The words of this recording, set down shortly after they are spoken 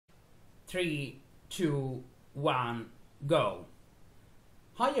3, 2, 1, go.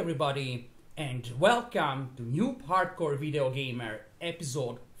 Hi everybody and welcome to Noob Hardcore Videogamer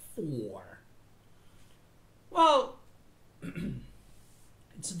episode 4. Well,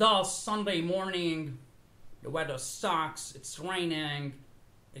 it's a dull Sunday morning, the weather sucks, it's raining,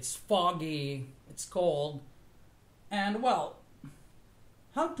 it's foggy, it's cold, and well,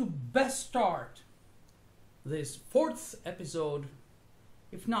 how to best start this 4th episode,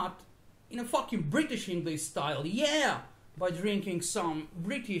 if not in a fucking British English style, yeah, by drinking some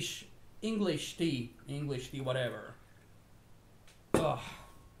British English tea, whatever. Ugh.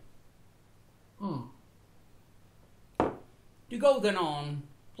 To go then on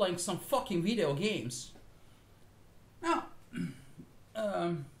playing some fucking video games. Now,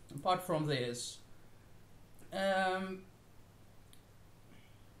 apart from this, I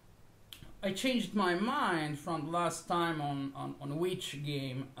changed my mind from the last time on which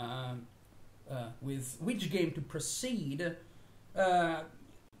game, with which game to proceed.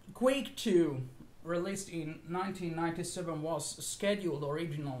 Quake 2, released in 1997, was scheduled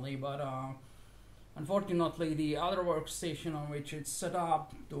originally, but unfortunately the other workstation on which it's set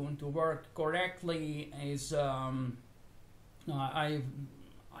up to work correctly is I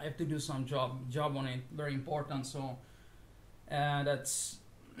have to do some job on it, very important, so I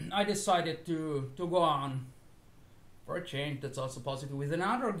decided to go on for a change. That's also positive with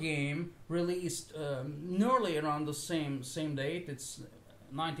another game released nearly around the same date. It's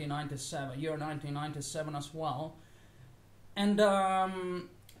 1997, year 1997 as well, and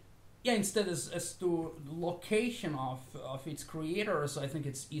yeah, instead as to the location of its creators, I think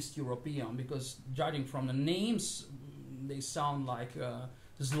it's East European, because judging from the names, they sound like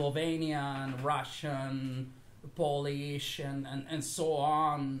Slovenian, Russian, Polish, and so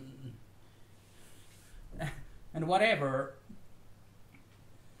on, and whatever.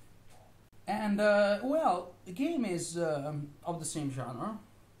 And well, the game is of the same genre.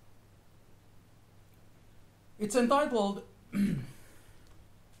 It's entitled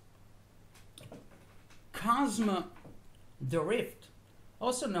Cosmo the Rift,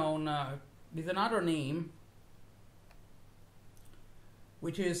 also known with another name,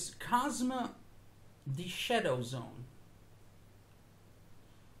 which is Cosmo the Shadow Zone.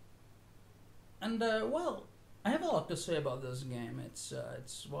 And well, I have a lot to say about this game. It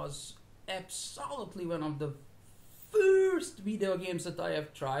was absolutely one of the first video games that I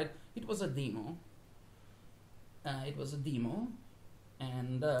have tried. It was a demo. And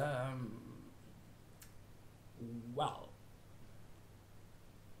well,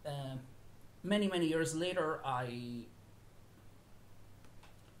 many years later, I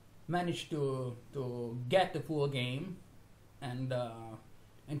managed to get the full game and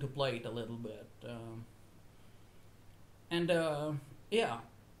to play it a little bit. Yeah,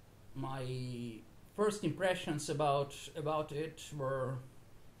 my first impressions about it were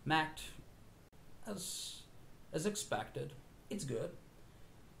met as expected. It's good.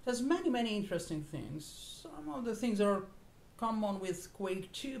 It has many interesting things. Some of the things are common with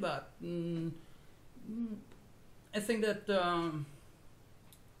Quake 2, but I think that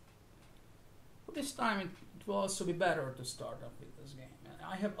this time it will also be better to start off with this game.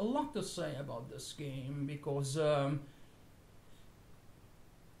 I have a lot to say about this game because I've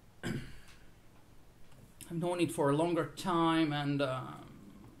known it for a longer time and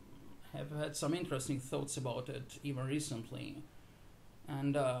have had some interesting thoughts about it even recently.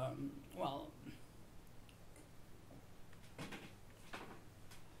 And well,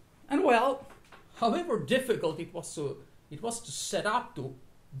 however difficult it was to set up to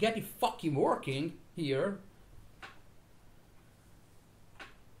get it fucking working here,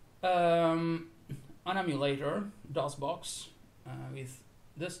 an emulator, DOSBox, with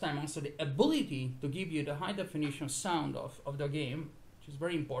this time also the ability to give you the high definition sound of the game, which is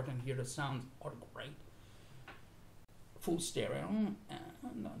very important here. The sounds are great, full stereo,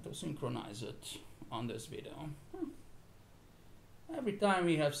 and to synchronize it on this video. Every time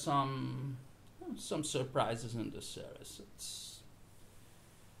we have some surprises in this series.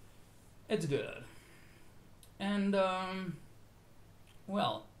 It's good. And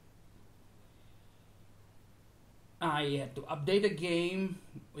well, I had to update the game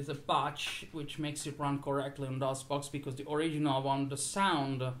with a patch which makes it run correctly on DOSBox, because the original one, the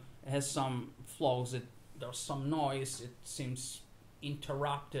sound has some flaws. There's some noise. It seems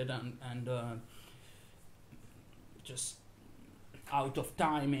interrupted and just out of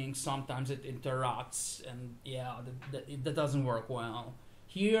timing. Sometimes it interrupts, and yeah, that doesn't work well.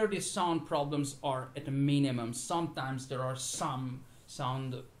 Here the sound problems are at a minimum. Sometimes there are some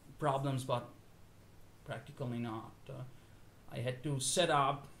sound problems, but practically not. I had to set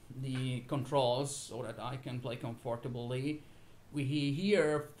up the controls so that I can play comfortably. We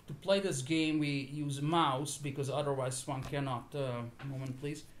here, to play this game, we use a mouse because otherwise one cannot, moment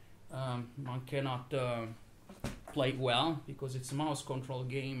please, one cannot play well because it's a mouse control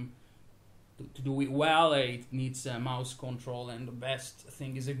game. To do it well, it needs a mouse control, and the best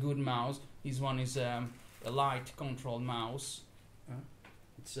thing is a good mouse. This one is a light control mouse.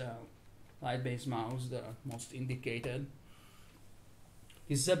 It's a light-based mouse, the most indicated.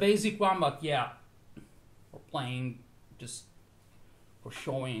 It's a basic one, but yeah, for playing, just for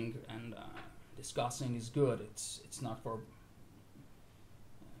showing and discussing is good. It's not for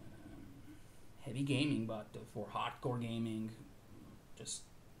heavy gaming, but for hardcore gaming, just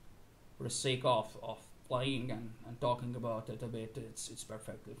for the sake of playing and talking about it a bit, it's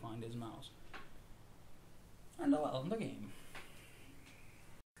perfectly fine, this mouse. And well, the game.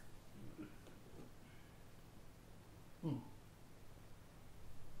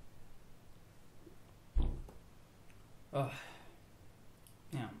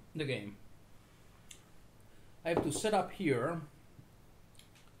 Yeah, the game. I have to set up here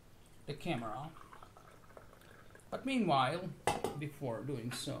the camera, but meanwhile, before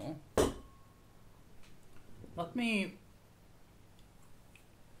doing so, let me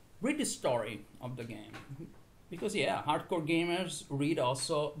read the story of the game, because yeah, hardcore gamers read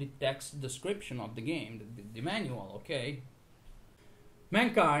also the text description of the game, the manual, okay?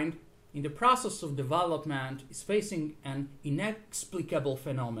 Mankind, in the process of development, is facing an inexplicable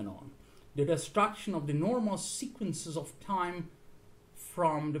phenomenon: the destruction of the normal sequences of time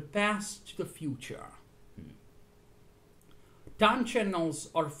from the past to the future. Time channels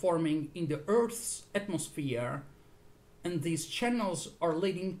are forming in the Earth's atmosphere, and these channels are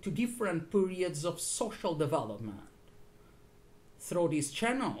leading to different periods of social development. Through these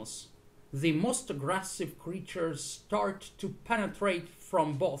channels, the most aggressive creatures start to penetrate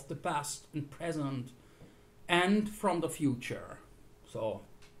from both the past and present, and from the future. So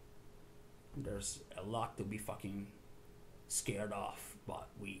there's a lot to be fucking scared of, but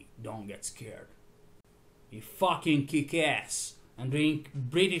we don't get scared. We fucking kick ass and drink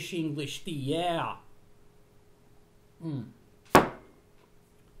British English tea, yeah.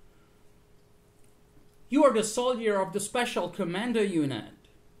 You are the soldier of the Special Commando Unit,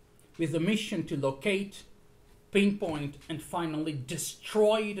 with the mission to locate, pinpoint, and finally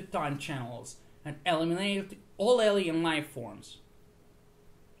destroy the time channels and eliminate all alien life forms.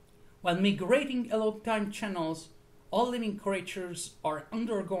 While migrating along time channels, all living creatures are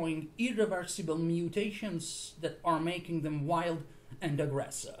undergoing irreversible mutations that are making them wild and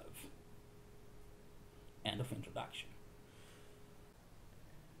aggressive. End of introduction.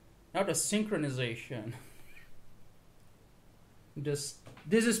 Now the synchronization. This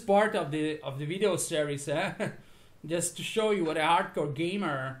is part of the video series, just to show you what a hardcore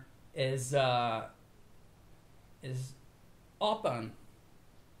gamer is open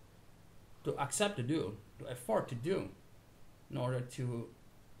to accept to do, to afford to do, in order to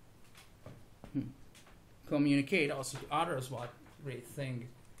communicate also to others what great thing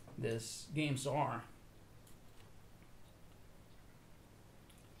these games are.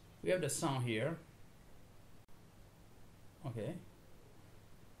 We have the sound here. Okay.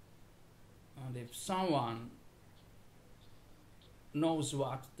 And if someone knows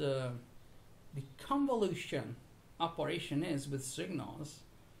what the convolution operation is with signals,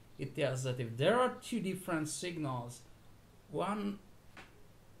 it tells that if there are two different signals, one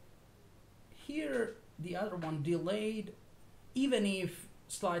here, the other one delayed, even if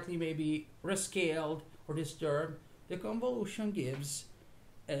slightly maybe rescaled or disturbed, the convolution gives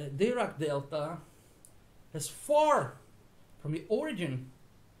a Dirac delta as far from the origin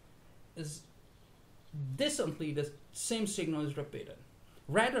as distantly the same signal is repeated.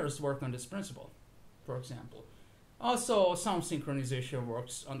 Radars work on this principle, for example. Also, sound synchronization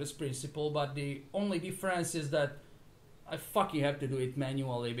works on this principle, but the only difference is that I fucking have to do it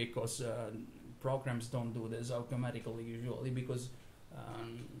manually because programs don't do this automatically usually, because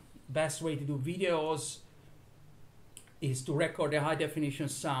best way to do videos is to record a high definition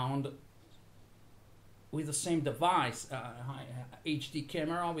sound with the same device, HD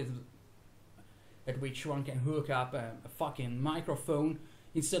camera at which one can hook up a fucking microphone,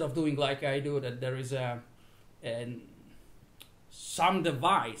 instead of doing like I do, that there is some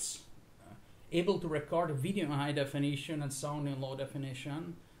device able to record a video in high definition and sound in low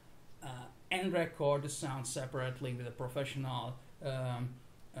definition, and record the sound separately with a professional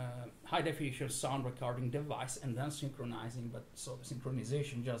high definition sound recording device, and then synchronizing. But so the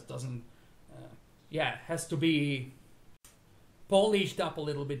synchronization just doesn't, has to be polished up a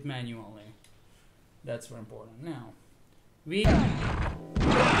little bit manually. That's very important. Now, we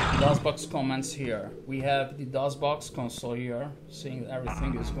DOSBox comments here. We have the DOSBox console here, saying that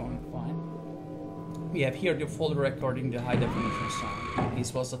everything is going fine. We have here the folder recording the high definition sound.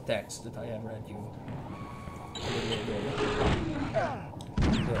 This was the text that I have read you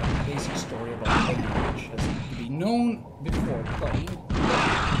the basic story about the game, which has to be known before playing.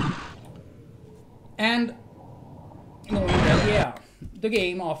 And knowing that, yeah, the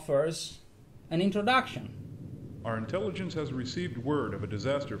game offers an introduction. Our intelligence has received word of a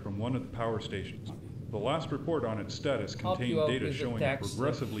disaster from one of the power stations. The last report on its status contained data showing a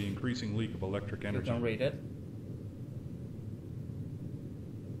progressively increasing leak of electric energy. You can read it.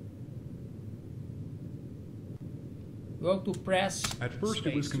 Go to press. At first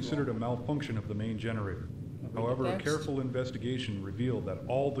it was considered a malfunction of the main generator. However, a careful investigation revealed that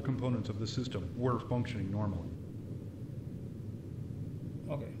all the components of the system were functioning normally.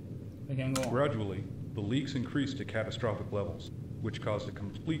 Okay, we can go on. Gradually, the leaks increased to catastrophic levels, which caused a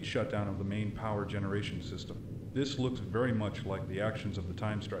complete shutdown of the main power generation system. This looks very much like the actions of the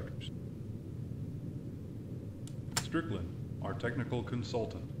Time Strikers. Strickland, our technical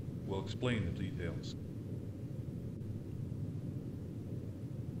consultant, will explain the details.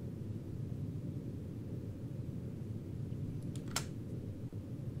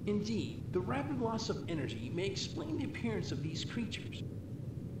 Indeed, the rapid loss of energy may explain the appearance of these creatures.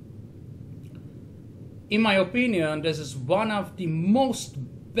 In my opinion, this is one of the most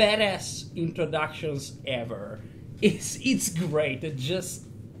badass introductions ever. It's great. It just,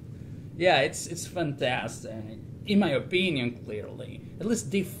 yeah, it's fantastic. In my opinion, clearly. At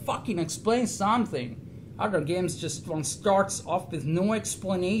least they fucking explain something. Other games just one starts off with no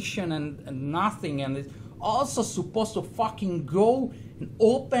explanation and nothing, and it's also supposed to fucking go and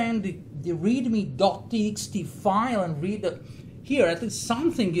open the readme.txt file and read the... Here, at least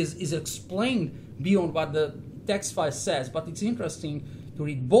something is explained beyond what the text file says, but it's interesting to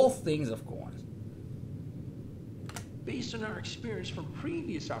read both things, of course. Based on our experience from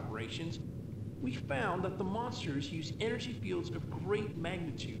previous operations, we found that the monsters use energy fields of great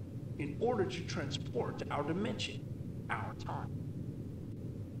magnitude in order to transport to our dimension, our time.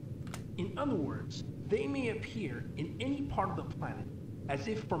 In other words, they may appear in any part of the planet, as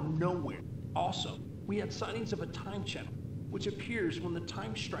if from nowhere. Also, we had sightings of a time channel, which appears when the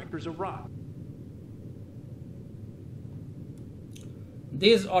Time Strikers arrive.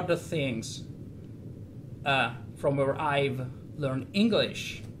 These are the things from where I've learned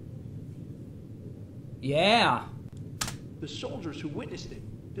English. Yeah. The soldiers who witnessed it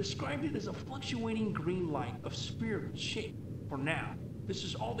described it as a fluctuating green light of spherical shape. For now, this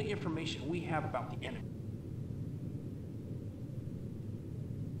is all the information we have about the enemy.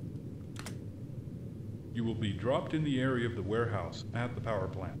 You will be dropped in the area of the warehouse at the power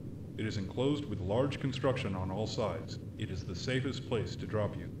plant. It is enclosed with large construction on all sides. It is the safest place to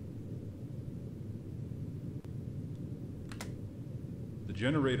drop you. The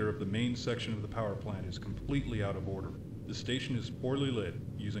generator of the main section of the power plant is completely out of order. The station is poorly lit,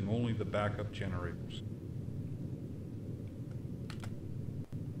 using only the backup generators.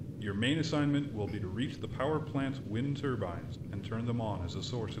 Your main assignment will be to reach the power plant's wind turbines and turn them on as a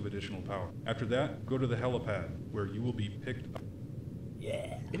source of additional power. After that, go to the helipad, where you will be picked up.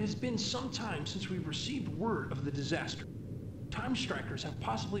 Yeah. It has been some time since we've received word of the disaster. Time Strikers have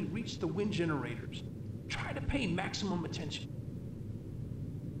possibly reached the wind generators. Try to pay maximum attention.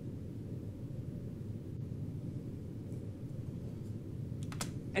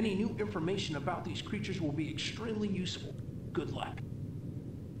 Any new information about these creatures will be extremely useful. Good luck.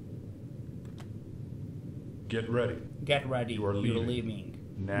 Get ready. Get ready. You are leaving. You're leaving.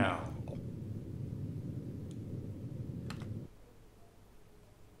 Now.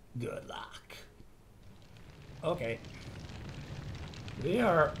 Good luck. Okay. We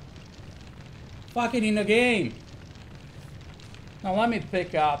are fucking in the game. Now let me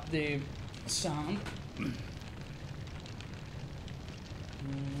pick up the sound.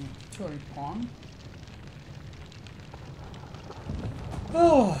 Turn it on.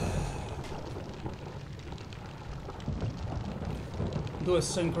 Oh. Do a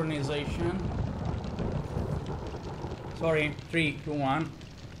synchronization. Sorry, 3, 2, 1.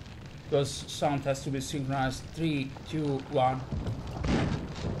 Because sound has to be synchronized. 3, 2, 1.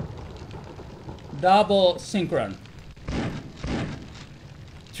 Double synchron.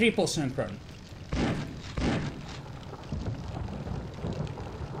 Triple synchron.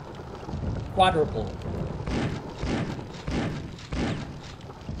 Quadruple.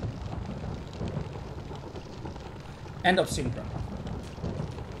 End of synchron.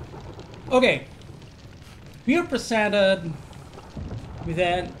 Okay, we are presented with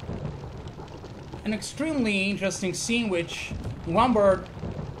an extremely interesting scene which, in one word,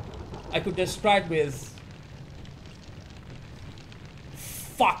 I could describe with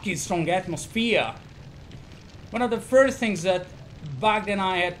fucking strong atmosphere. One of the first things that back then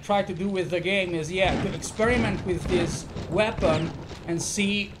I had tried to do with the game is, yeah, to experiment with this weapon and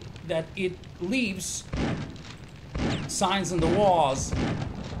see that it leaves signs on the walls.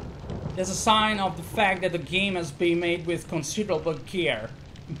 There's a sign of the fact that the game has been made with considerable care.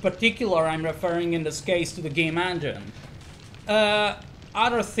 In particular, I'm referring in this case to the game engine.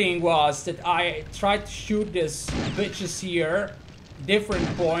 Other thing was that I tried to shoot these bitches here, different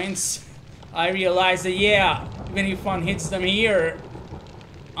points. I realized that, yeah, even if one hits them here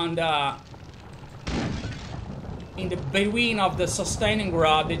on the in the between of the sustaining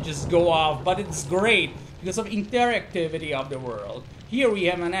rod, they just go off. But it's great because of interactivity of the world. Here we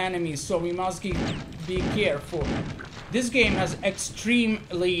have an enemy, so we must be careful. This game has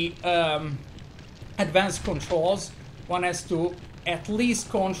extremely advanced controls. One has to at least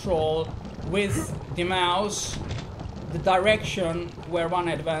control with the mouse the direction where one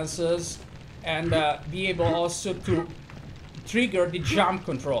advances, and be able also to trigger the jump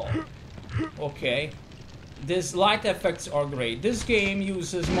control. Okay, these light effects are great. This game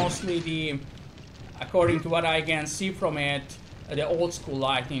uses mostly the, according to what I can see from it, the old school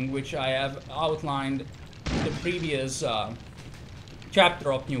lighting, which I have outlined in the previous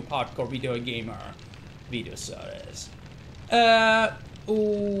chapter of Noob Hardcore Videogamer video series.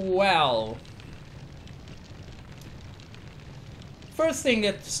 Well, first thing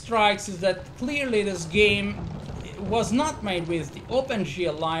that strikes is that clearly this game was not made with the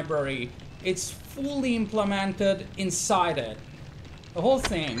OpenGL library. It's fully implemented inside it, the whole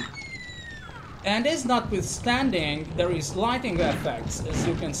thing. And this notwithstanding, there is lighting effects, as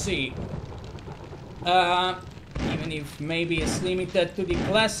you can see. Even if maybe it's limited to the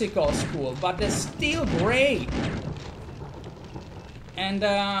classical school, but they're still great. And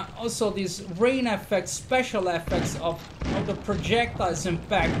also these rain effects, special effects of the projectiles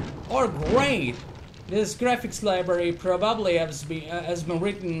impact are great. This graphics library probably has been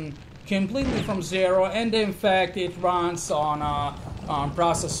written completely from zero, and in fact it runs on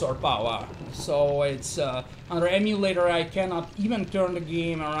processor power. So it's under emulator. I cannot even turn the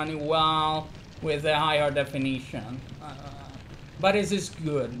game running well with a higher definition. But it is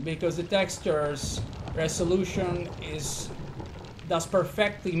good because the textures resolution does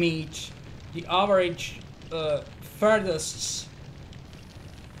perfectly meet the average furthest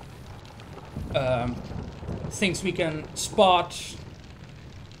things we can spot,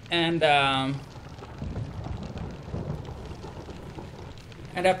 and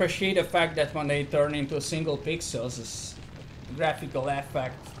appreciate the fact that when they turn into single pixels, this graphical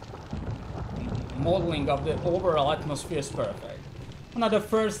effect, modeling of the overall atmosphere is perfect. One of the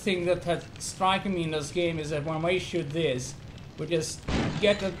first things that had striken me in this game is that when we shoot this, we just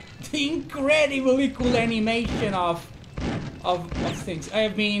get an incredibly cool animation of things. I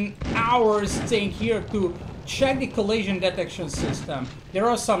have been hours staying here to check the collision detection system. There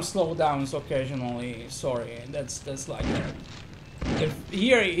are some slowdowns occasionally, sorry, that's like that. If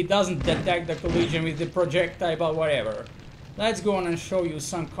here it doesn't detect the collision with the projectile, but whatever. Let's go on and show you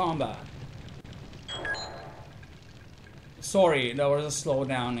some combat. Sorry, there was a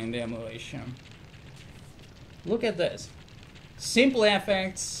slowdown in the emulation. Look at this. Simple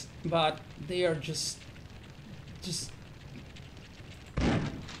effects, but they are just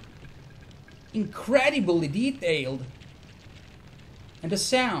incredibly detailed. And the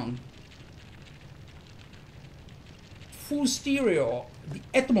sound. Full stereo, the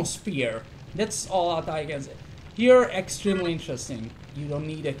atmosphere. That's all that I can say. Here, extremely interesting. You don't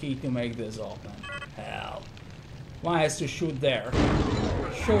need a key to make this open. Hell. One has to shoot there.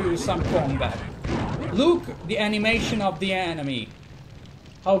 Show you some combat. Look, the animation of the enemy.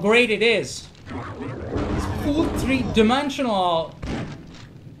 How great it is. It's full three-dimensional.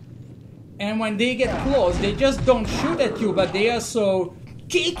 And when they get close, they just don't shoot at you, but they also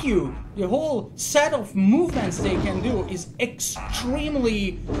kick you. The whole set of movements they can do is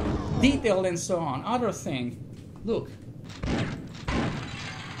extremely detailed and so on. Other thing, look.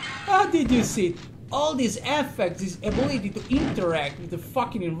 How did you see it? All these effects, this ability to interact with the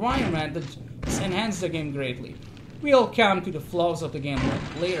fucking environment, that just enhanced the game greatly. We'll come to the flaws of the game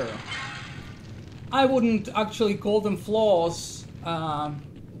later. I wouldn't actually call them flaws, but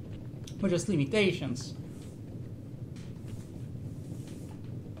just limitations.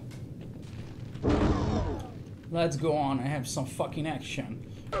 Let's go on. I have some fucking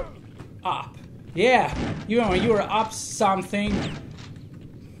action. Up. Yeah, you know, you're up something.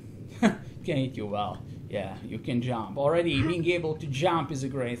 Can hit you well. Yeah, you can jump. Already being able to jump is a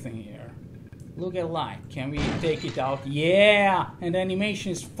great thing here. Look at light. Can we take it out? Yeah! And the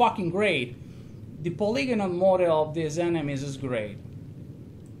animation is fucking great. The polygonal model of these enemies is great.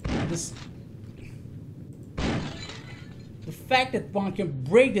 The fact that one can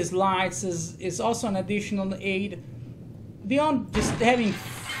break these lights is also an additional aid. Beyond just having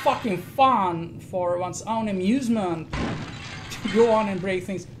fucking fun for one's own amusement to go on and break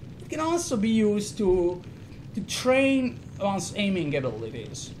things, it can also be used to train one's aiming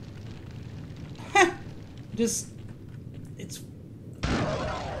abilities.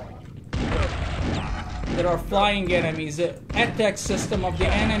 There are flying enemies. The attack system of the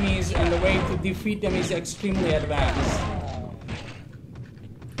enemies and the way to defeat them is extremely advanced.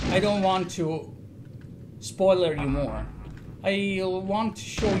 I don't want to spoiler you more. I want to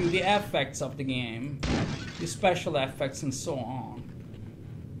show you the effects of the game, the special effects and so on.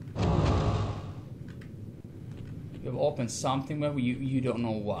 You've opened something, but you don't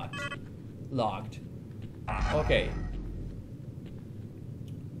know what. Locked. Okay.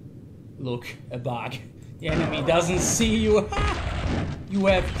 Look, a bug. The enemy doesn't see you. You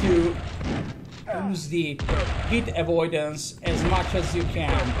have to use the hit avoidance as much as you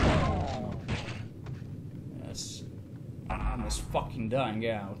can. Yes. I'm almost fucking dying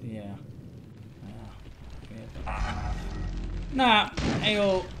out, yeah. Nah,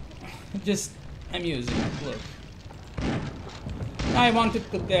 I'll just amusing. Look. I wanted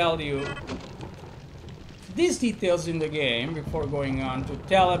to tell you these details in the game before going on to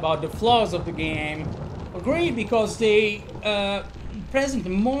tell about the flaws of the game are great because they present a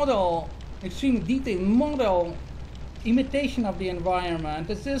model, extremely detailed model imitation of the environment.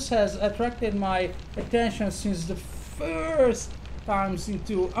 This has attracted my attention since the first times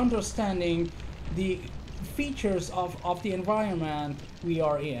into understanding the features of the environment we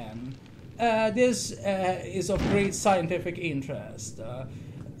are in. This is of great scientific interest.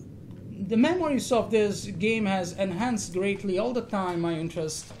 The memories of this game has enhanced greatly all the time my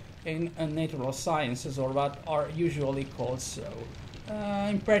interest in natural sciences, or what are usually called so.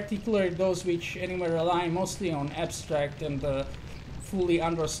 In particular, those which anyway rely mostly on abstract and fully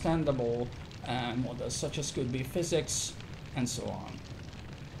understandable models, such as could be physics and so on.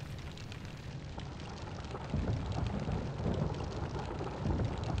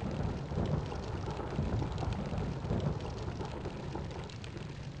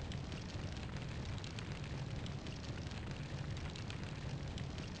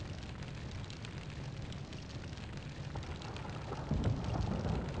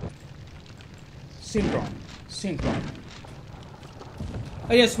 Synchron.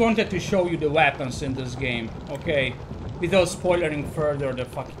 I just wanted to show you the weapons in this game, okay? Without spoiling further the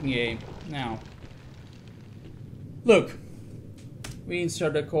fucking game. Now, look. We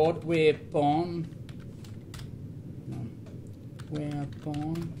insert the code weapon.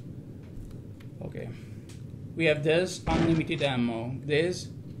 Okay. We have this unlimited ammo. This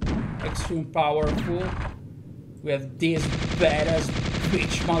extreme powerful. We have this badass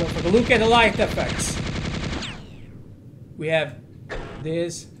bitch motherfucker. Look at the light effects. We have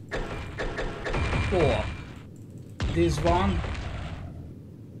this 4. This one.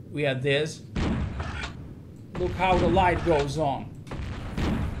 We have this. Look how the light goes on.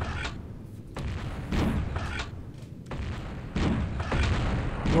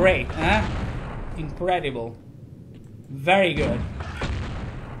 Great, huh? Incredible. Very good.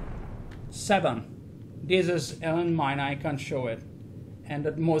 7. This is Ellen mine, I can't show it. And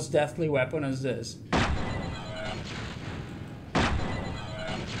the most deathly weapon is this.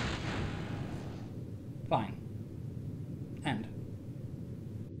 Fine. End.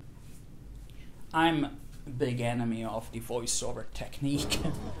 I'm a big enemy of the voiceover technique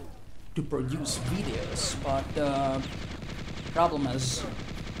to produce videos, but the problem is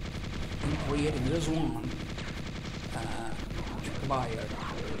in creating this one required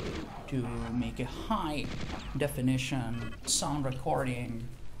to make a high definition sound recording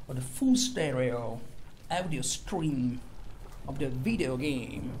of the full stereo audio stream of the video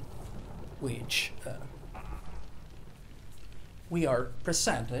game which we are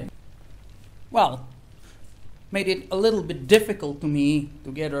presenting. Well, made it a little bit difficult to me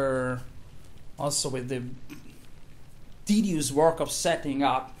together also with the tedious work of setting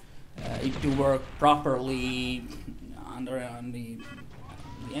up it to work properly on the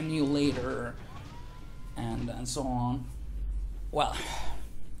emulator and so on. Well,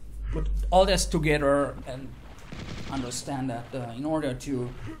 put all this together and understand that in order to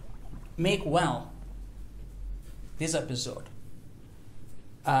make well this episode,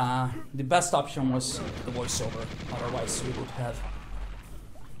 the best option was the voiceover. Otherwise we would have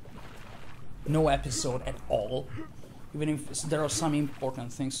no episode at all, even if there are some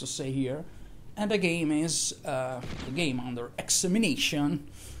important things to say here. And the game is the game under examination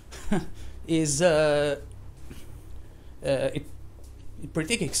is it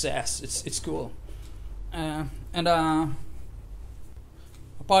pretty kicks ass. It's cool, and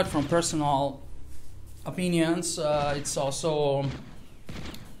apart from personal opinions, it's also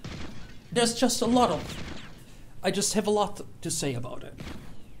there's just a lot of I just have a lot to say about it.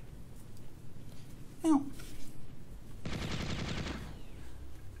 Now,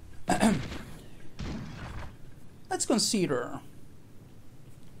 let's consider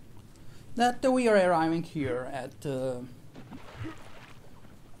that we are arriving here at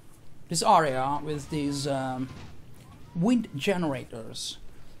this area with these wind generators,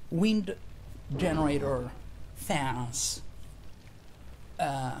 wind generator fans,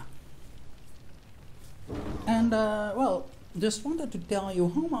 and well, just wanted to tell you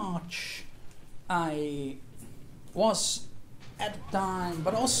how much I was at the time,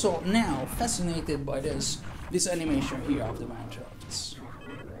 but also now, fascinated by this animation here of the landscapes.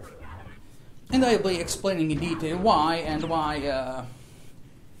 And I'll be explaining in detail why and why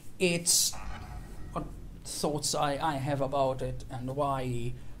it's what thoughts I have about it and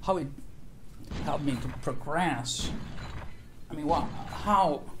how it helped me to progress. I mean,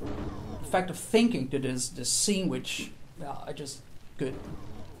 how the fact of thinking to this scene, which I just could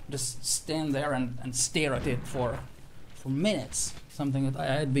just stand there and stare at it for minutes, something that I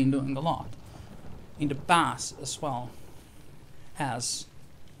had been doing a lot in the past as well as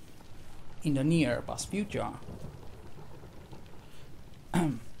in the near past future.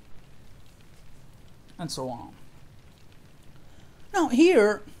 And so on. Now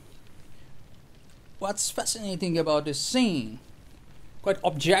here, what's fascinating about this scene, quite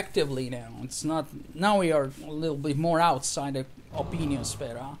objectively now, it's not, now we are a little bit more outside the opinion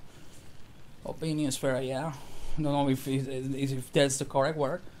sphere, yeah. I don't know if that's the correct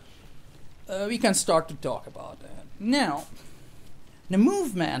word. We can start to talk about that. Now, the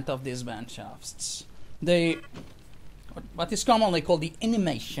movement of these bandshafts, what is commonly called the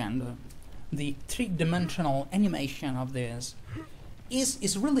animation, the three-dimensional animation of this,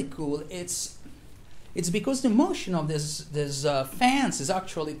 is really cool. It's because the motion of these fans is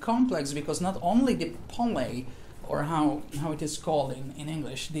actually complex, because not only the pulley, or how it is called in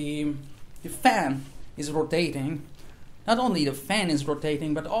English, the fan is rotating. Not only the fan is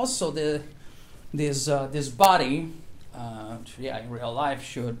rotating, but also this body, in real life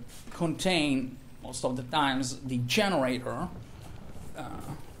should contain most of the times the generator,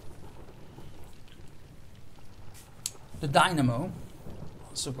 the dynamo,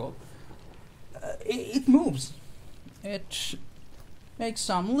 also called. It moves. It makes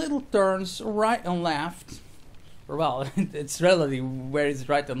some little turns right and left. Well, it's relative where it's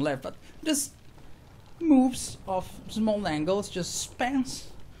right and left, but just moves of small angles, just spans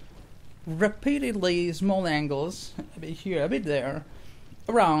repeatedly small angles, a bit here, a bit there,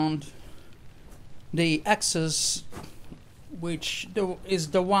 around the axis, which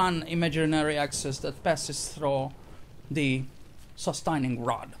is the one imaginary axis that passes through the sustaining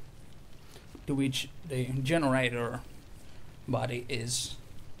rod, to which the generator body is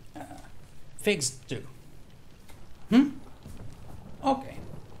fixed to. Okay.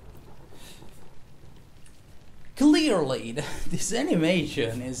 Clearly, this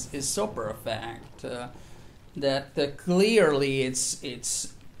animation is so perfect that clearly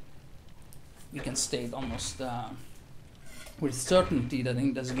it's we can state almost with certainty that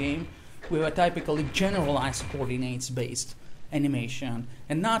in this game we have a typically generalized coordinates-based animation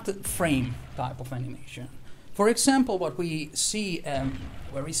and not a frame type of animation. For example, what we see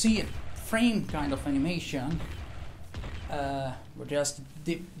where we see a frame kind of animation, with just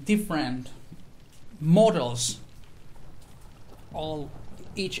different models,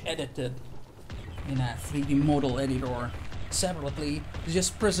 each edited in a 3D model editor separately, is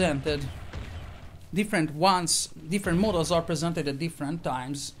just presented. Different models are presented at different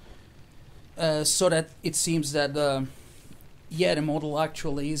times, so that it seems that the model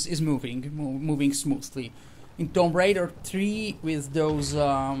actually is moving smoothly. In Tomb Raider 3, with those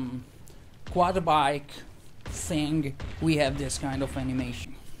quad bike thing, we have this kind of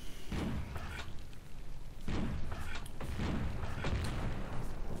animation.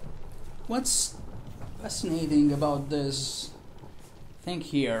 What's fascinating about this thing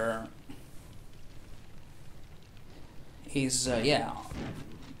here is,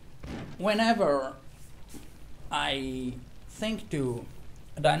 whenever I think to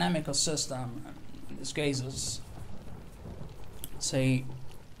a dynamical system, in this case is, say,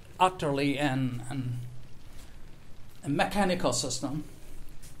 utterly a mechanical system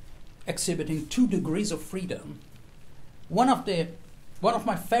exhibiting 2 degrees of freedom, one of the One of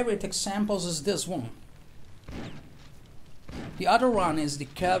my favorite examples is this one. The other one is the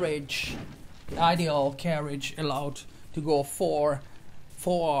carriage, the ideal carriage allowed to go forward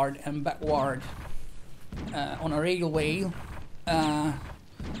and backward on a railway. A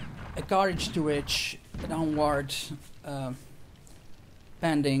carriage to which a downward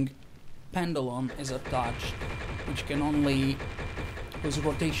bending pendulum is attached, whose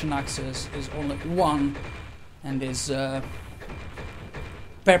rotation axis is only one and is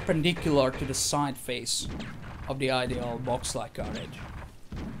perpendicular to the side face of the ideal box-like carriage.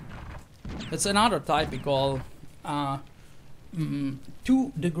 It's another typical 2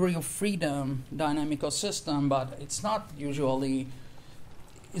 degree of freedom dynamical system, but it's not usually.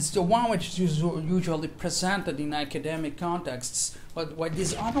 It's the one which is usually presented in academic contexts. But what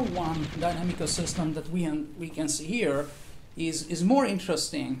this other one dynamical system that we can see here is more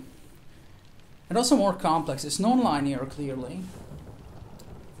interesting and also more complex. It's non-linear clearly,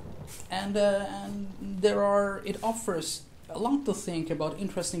 and it offers a lot to think about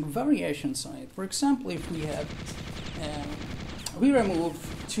interesting variations on it. For example, if we have we remove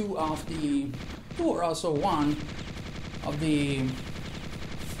two or also one of the,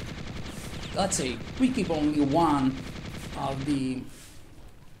 let's say we keep only one of the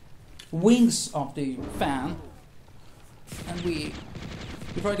wings of the fan, and we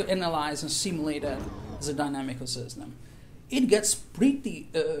try to analyze and simulate that as a dynamical system. It gets pretty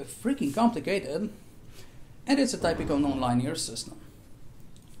freaking complicated, and it's a typical non-linear system.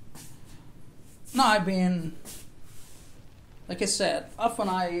 Now I've been, like I said, often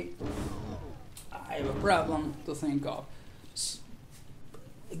I have a problem to think of.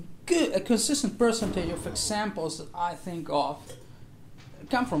 A consistent percentage of examples that I think of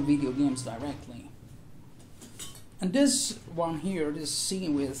come from video games directly. And this one here, this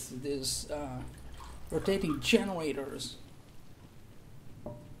scene with this rotating generators,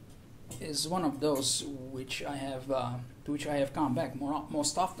 is one of those which I have to which I have come back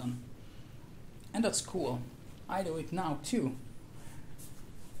most often, and that's cool. I do it now too.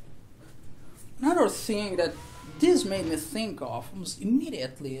 Another thing that this made me think of almost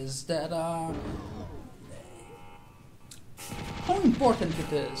immediately is that how important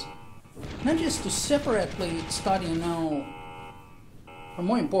it is not just to separately study and know, or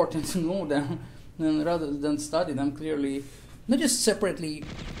more important to know them rather than study them clearly, not just separately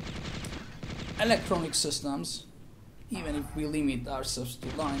electronic systems, even if we limit ourselves to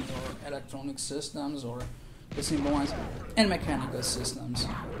linear electronic systems or the simple ones, and mechanical systems,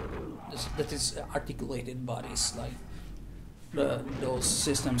 that is articulated bodies like those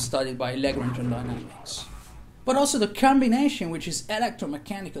systems studied by Lagrangian dynamics, but also the combination which is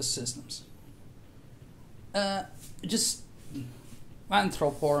electromechanical systems. Just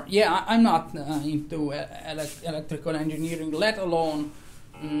anthropor. Yeah, I'm not into electrical engineering, let alone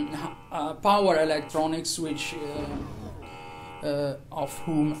power electronics, which of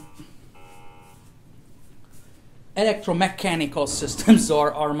whom electromechanical systems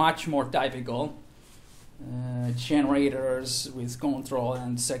are much more typical. Generators with control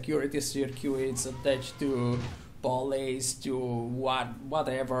and security circuits attached to pulleys, to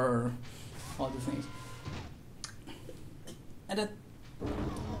whatever, all the things. And I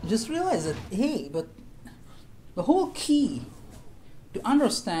just realized that, hey, but the whole key to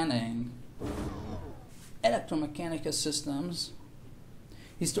understanding electromechanical systems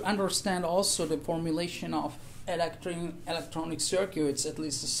is to understand also the formulation of electronic circuits, at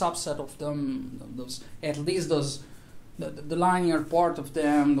least a subset of them, the linear part of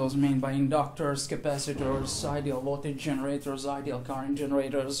them, those made by inductors, capacitors, ideal voltage generators, ideal current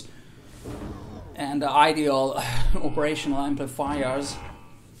generators, and ideal operational amplifiers.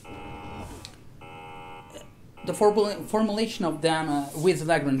 The formulation of them with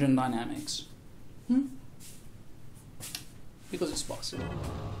Lagrangian dynamics. Because it's possible.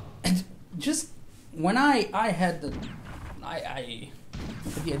 And just when I had the idea,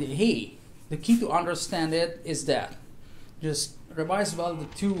 hey, the key to understand it is that just revise well the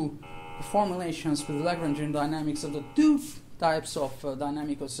formulations with Lagrangian dynamics of the two types of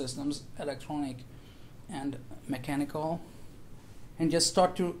dynamical systems, electronic and mechanical, and just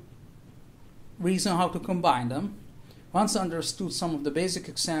start to reason how to combine them. Once understood some of the basic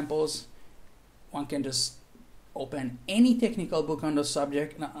examples, one can just open any technical book on the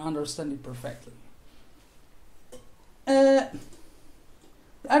subject and understand it perfectly. The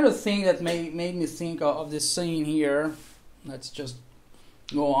other thing that made me think of this scene here, let's just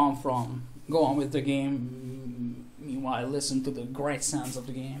go on with the game, meanwhile listen to the great sounds of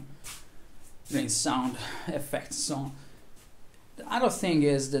the game, great sound effects. So the other thing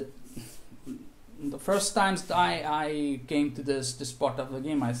is that the first times that I came to this part of the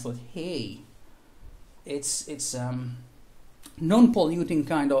game, I thought, hey, it's non-polluting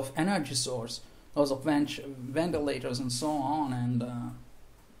kind of energy source, lots of ventilators and so on, and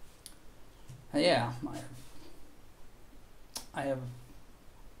yeah, I have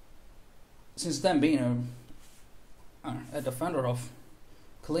since then been a defender of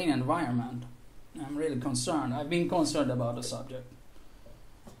clean environment. I'm really concerned. I've been concerned about the subject.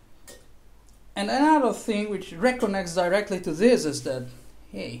 And another thing which reconnects directly to this is that,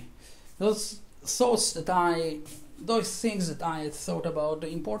 hey, those things that I thought about, the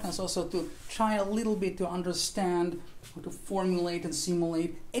importance also to try a little bit to understand how to formulate and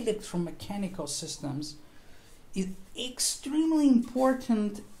simulate electromechanical systems is extremely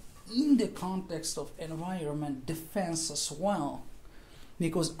important in the context of environment defense as well,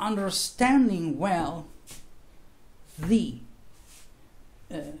 because understanding well the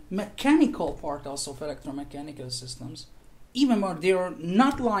mechanical part also of electromechanical systems, even when they're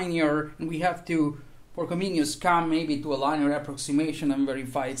not linear and we have to, for convenience, come maybe to a linear approximation and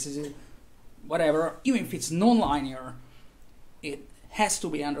verify it's whatever, even if it's non-linear, it has to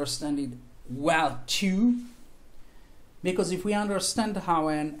be understood well too. Because if we understand how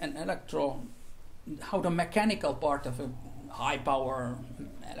how the mechanical part of a high power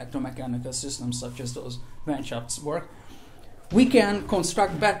electromechanical system such as those vent shafts work, we can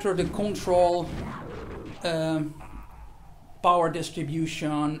construct better the control, power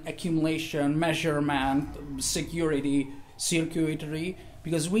distribution, accumulation, measurement, security, circuitry,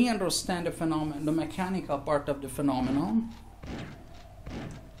 because we understand the mechanical part of the phenomenon,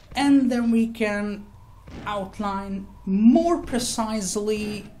 and then we can outline more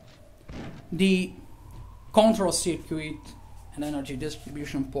precisely the control circuit and energy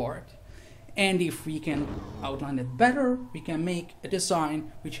distribution part. And if we can outline it better, we can make a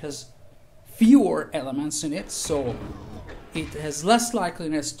design which has fewer elements in it, so it has less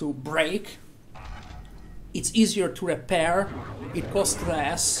likeliness to break, it's easier to repair, it costs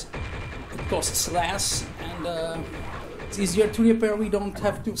less, and it's easier to repair, we don't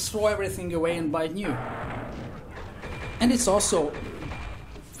have to throw everything away and buy new. And it's also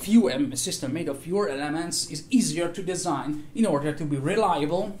a system made of fewer elements is easier to design in order to be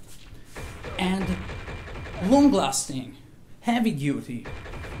reliable and long-lasting, heavy-duty,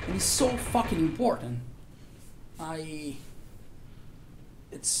 and it's so fucking important. I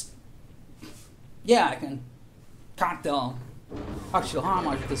can't tell actually how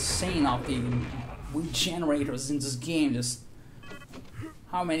much the saying of the wind generators in this game, just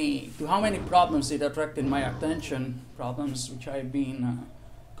how many problems it attracted my attention, problems which I've been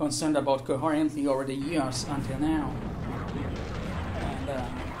concerned about coherently over the years until now. And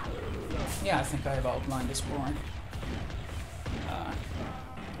yeah, I think I've outlined this point.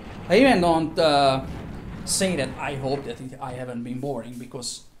 I even don't say that I hope that I haven't been boring,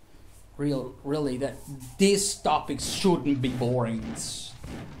 because really that these topics shouldn't be boring. It's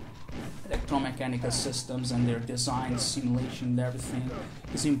electromechanical systems and their design, simulation, and everything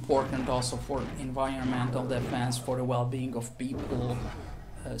is important also for environmental defense, for the well-being of people,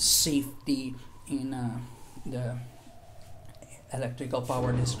 safety in the electrical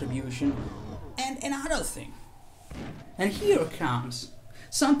power distribution, and another thing. And here comes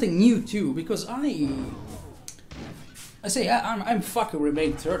something new too, because I'm fucking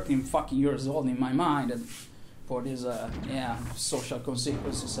remain 13 fucking years old in my mind, and for these social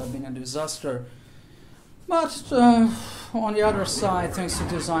consequences have been a disaster. But on the other side, thanks to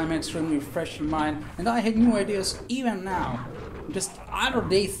design, I'm extremely fresh in mind, and I had new ideas even now. Just other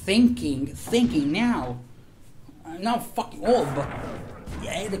day thinking now. I'm now fucking old, but I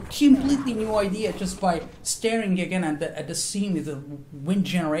had a completely new idea just by staring again at the scene with the wind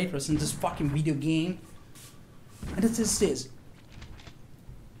generators in this fucking video game. And it is this.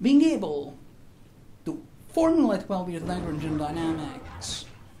 Being able to formulate well with language and dynamics,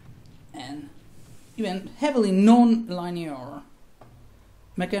 and even heavily non-linear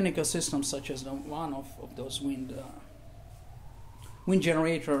mechanical systems such as the one of those wind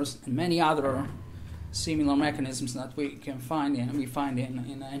generators and many other similar mechanisms that we find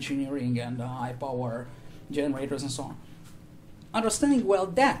in engineering and high power generators and so on. Understanding well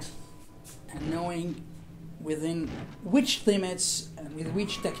that, and knowing within which limits and with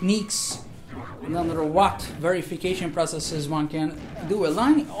which techniques and under what verification processes one can do it's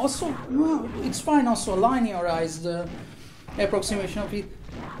fine also a linearized approximation of it.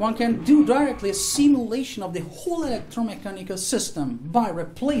 One can do directly a simulation of the whole electromechanical system by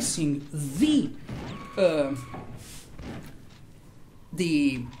replacing the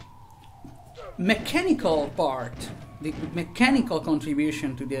mechanical part, the mechanical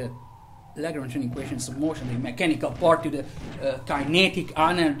contribution to the Lagrangian equations of motion, the mechanical part to the kinetic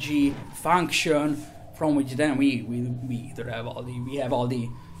energy function, from which then we either have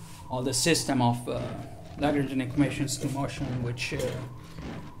all the system of Lagrangian equations to motion, which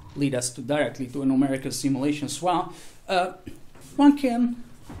lead us directly to a numerical simulation as well. One can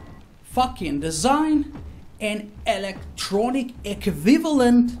fucking design an electronic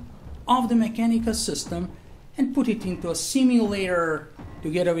equivalent of the mechanical system and put it into a simulator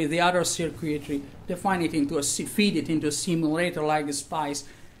together with the other circuitry, define it into feed it into a simulator like a SPICE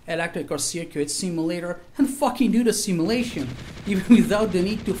electrical circuit simulator, and fucking do the simulation, even without the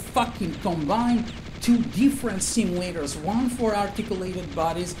need to fucking combine two different simulators, one for articulated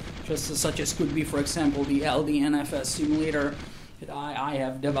bodies, just such as could be, for example, the LDNFS simulator that I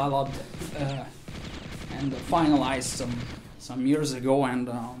have developed and finalized some years ago,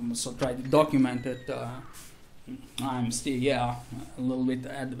 and so tried to document it. I'm still, a little bit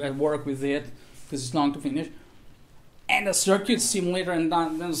at work with it, because it's long to finish. And a circuit simulator, and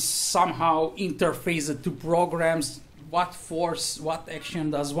then somehow interface the two programs, what force, what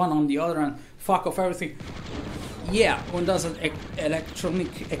action does one on the other, and fuck off everything. Yeah, one does an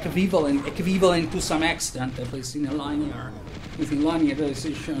electronic equivalent to some extent, at least in a linear, within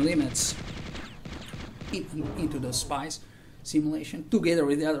linearization limits, into the SPICE simulation, together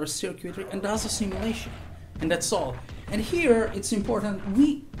with the other circuitry, and does a simulation. And that's all. And here it's important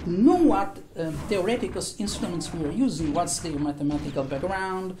we know what theoretical instruments we are using, what's their mathematical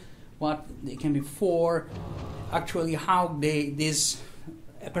background, what they can be for, actually how these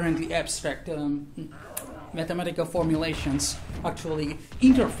apparently abstract mathematical formulations actually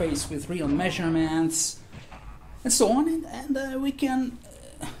interface with real measurements, and so on, and we can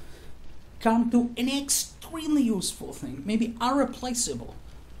come to an extremely useful thing, maybe irreplaceable.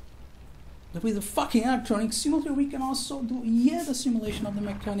 But with the fucking electronic simulator, we can also do the simulation of the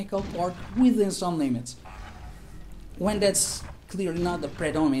mechanical part within some limits. When that's clearly not the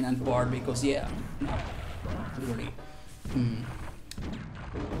predominant part, because clearly.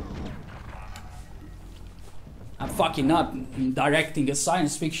 I'm fucking not directing a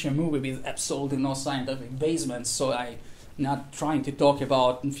science fiction movie with absolutely no scientific basement, so I'm not trying to talk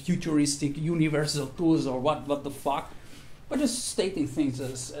about futuristic universal tools or what the fuck. But just stating things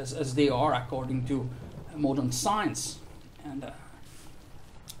as they are according to modern science. And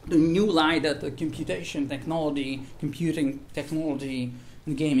the new light that the computing technology,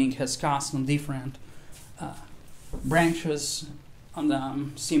 and gaming has cast on different branches, on the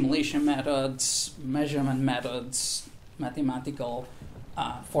simulation methods, measurement methods, mathematical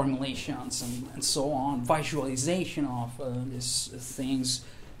formulations, and so on, visualization of these things,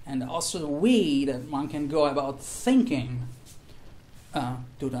 and also the way that one can go about thinking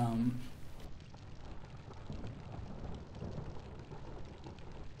to the